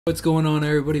What's going on,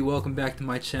 everybody? Welcome back to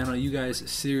my channel. You guys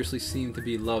seriously seem to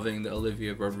be loving the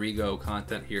Olivia Rodrigo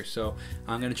content here, so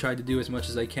I'm going to try to do as much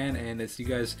as I can, and if you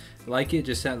guys like it,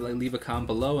 just leave a comment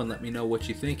below and let me know what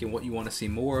you think and what you want to see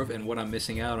more of and what I'm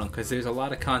missing out on, because there's a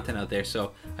lot of content out there,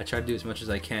 so I try to do as much as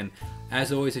I can.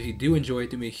 As always, if you do enjoy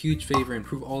it, do me a huge favor and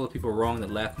prove all the people wrong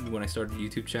that laughed at me when I started a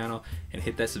YouTube channel, and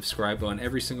hit that subscribe button.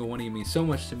 Every single one of you means so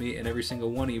much to me, and every single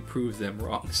one of you proves them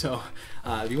wrong. So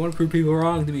if you want to prove people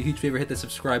wrong, do me a huge favor, hit that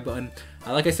subscribe button.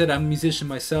 Like I said, I'm a musician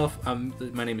myself.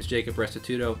 My name is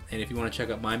Restituto, and if you want to check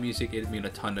out my music, it'd mean a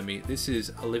ton to me. This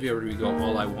is Olivia Rodrigo,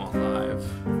 All I Want Live.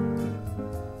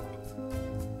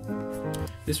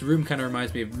 This room kind of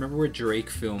reminds me of, remember where Drake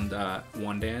filmed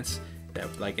One Dance?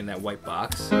 That, like, in that white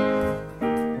box. Found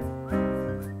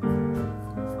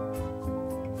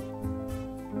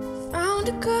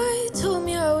a guy, told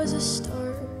me I was a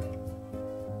star.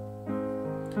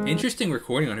 Interesting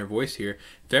recording on her voice here.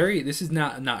 This is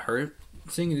not her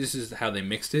singing, this is how they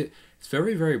mixed it. It's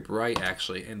very, very bright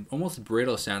actually, and almost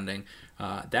brittle sounding.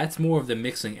 That's more of the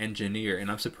mixing engineer, and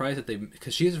I'm surprised that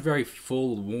because she has a very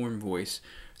full, warm voice.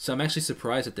 So I'm actually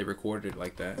surprised that they recorded it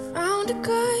like that. Found a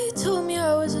guy, told me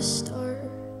I was a star.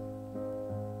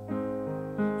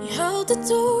 He held the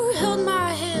door, held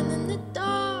my hand in the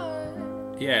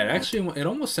dark. Yeah, it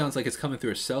almost sounds like it's coming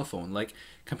through a cell phone. Like,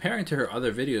 comparing to her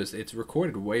other videos, it's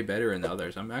recorded way better in the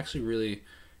others. I'm actually really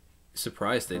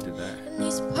surprised they did that. And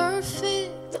he's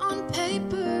perfect on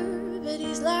paper, but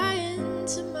he's lying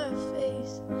to my face.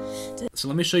 So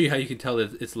let me show you how you can tell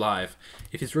that it's live.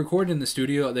 If it's recorded in the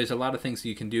studio, there's a lot of things that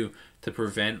you can do to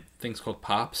prevent things called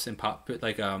pops and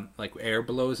like air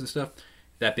blows and stuff.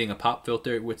 That being a pop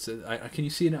filter, which can you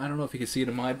see it? I don't know if you can see it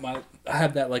in I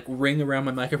have that like ring around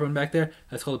my microphone back there.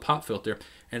 That's called a pop filter.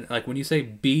 And like when you say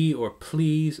be or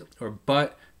please or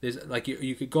but, there's like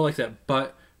you could go like that,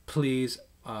 but, please,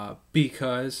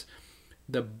 because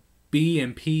the B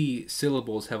and P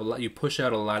syllables have a lot. You push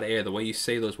out a lot of air. The way you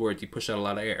say those words, you push out a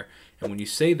lot of air. And when you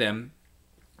say them,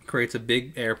 it creates a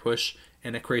big air push,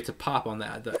 and it creates a pop on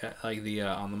on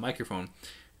the microphone.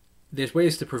 There's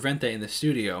ways to prevent that in the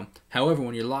studio. However,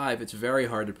 when you're live, it's very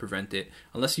hard to prevent it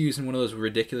unless you're using one of those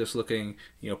ridiculous looking,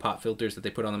 pop filters that they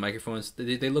put on the microphones.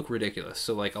 They look ridiculous,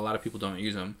 so like a lot of people don't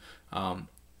use them.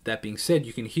 That being said,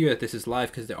 you can hear that this is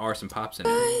live because there are some pops in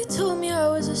it. He told me I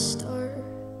was a star.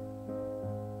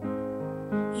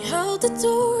 He held the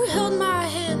door, held my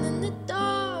hand in the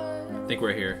dark. I think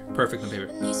we're here. Perfect on paper.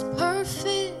 And he's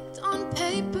perfect on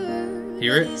paper.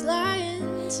 Hear it? He's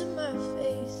lying to my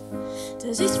face.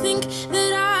 Does he think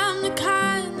that I'm the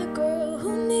kind of girl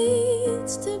who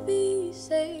needs to be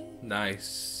saved?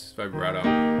 Nice vibrato.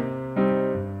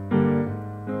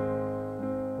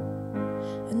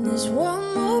 And there's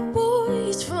one more boy,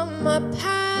 he's from my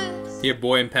past. Here,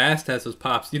 boy in past has those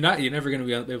pops. You're never gonna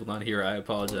be able to hear. I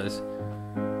apologize.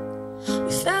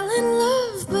 We fell in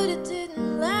love, but it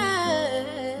didn't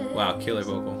last. Wow, killer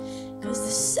vocal. Cause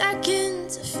the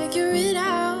second to figure it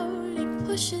out, he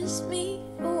pushes me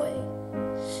away.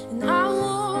 And I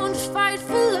won't fight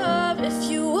for love if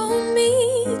you won't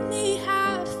meet me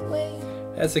halfway.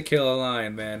 That's a killer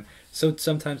line, man. So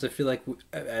sometimes I feel like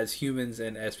as humans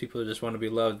and as people who just want to be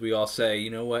loved, we all say,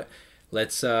 you know what?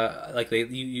 Let's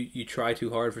you try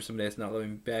too hard for somebody that's not loving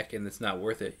you back, and it's not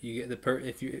worth it. You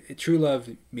get true love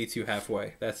meets you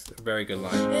halfway. That's a very good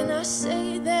line. And I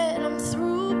say that I'm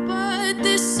through, but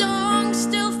this song's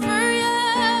still for you.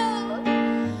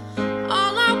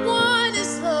 All I want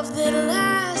is love that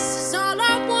lasts. Is all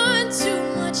I want, too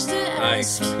much to ask.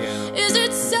 Nice, yeah. Is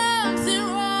it something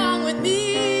wrong with me?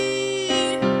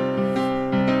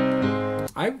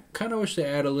 I kind of wish they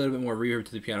add a little bit more reverb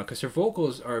to the piano, because her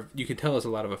vocals are, you can tell there's a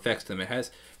lot of effects to them. It has,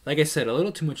 like I said, a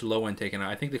little too much low end taken out.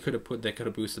 I think they could have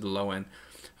boosted the low end,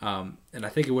 and I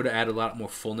think it would have added a lot more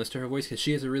fullness to her voice, because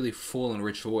she has a really full and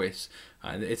rich voice.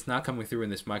 It's not coming through in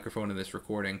this microphone in this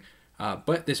recording,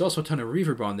 but there's also a ton of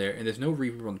reverb on there, and there's no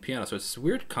reverb on the piano, so it's a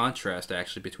weird contrast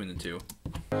actually between the two.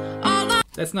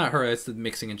 That's not her. That's the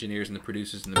mixing engineers and the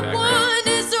producers in the background. One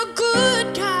is a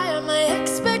good guy. My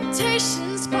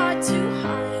expectations far too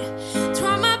high.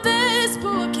 Try my best,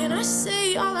 but what can I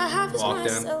say? All I have is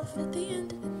myself at the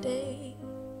end of the day.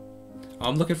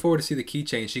 I'm looking forward to see the key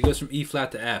change. She goes from E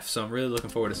flat to F, so I'm really looking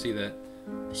forward to see that.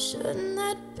 But shouldn't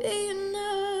that be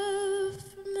enough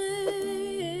for me?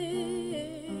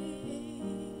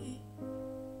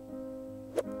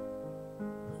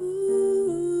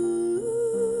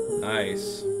 Ooh.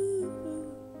 Nice.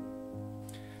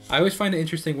 I always find it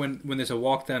interesting when there's a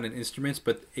walk down in instruments,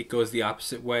 but it goes the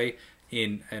opposite way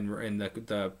in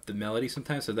the melody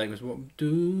sometimes. So that goes do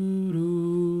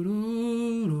do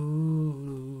do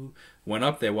do went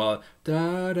up there while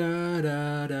da da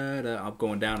da da da I'm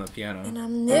going down on the piano. And I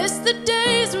miss the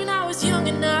days when I was young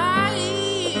and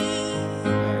naive.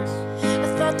 Nice.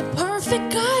 I thought the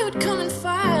perfect guy would come and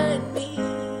find me.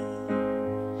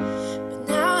 But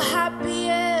now happy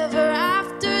ever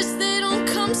afters, they don't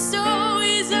come so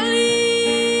easily.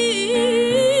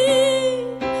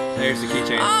 There's the key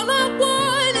change. All I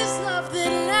want is love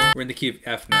that lasts. We're in the key of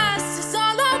F now. Is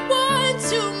all I want,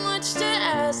 too much to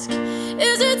ask.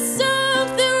 Is it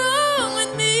something wrong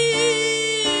with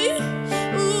me?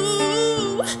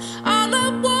 Ooh, all I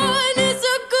want is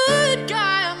a good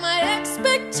guy. My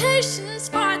expectations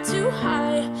far too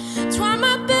high. Try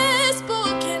my best, but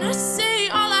what can I say?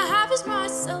 All I have is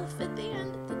myself at the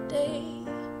end of the day.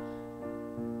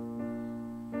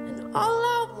 And all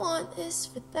I want is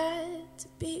for that to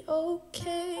be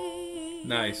okay.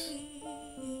 Nice.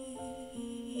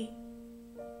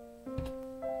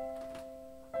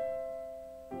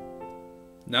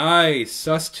 Nice.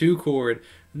 sus2 chord.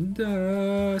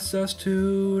 Da, sus2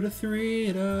 to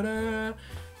 3. Da, da.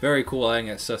 Very cool. I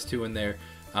got sus2 in there.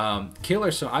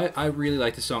 Killer song. I really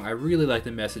like the song. I really like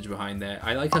the message behind that.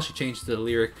 I like how she changed the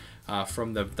lyric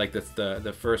from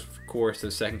the first chorus to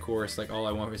the second chorus. Like, all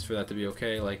I want is for that to be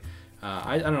okay. Like,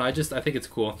 I don't know. I think it's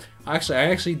cool. I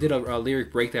actually did a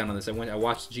lyric breakdown on this. I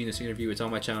watched Gina's interview. It's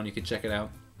on my channel. You can check it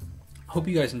out. Hope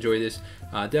you guys enjoy this.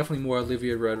 Definitely more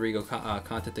Olivia Rodrigo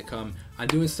content to come. I'm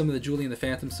doing some of the Julie and the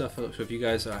Phantom stuff, so if you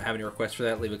guys have any requests for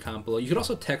that, leave a comment below. You can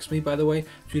also text me, by the way,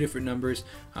 2 different numbers,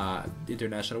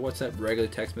 international WhatsApp, regular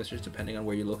text messages, depending on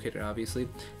where you're located, obviously.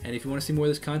 And if you want to see more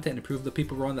of this content and prove the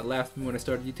people wrong that laughed at me when I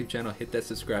started a YouTube channel, hit that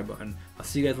subscribe button. I'll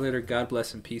see you guys later. God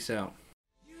bless and peace out.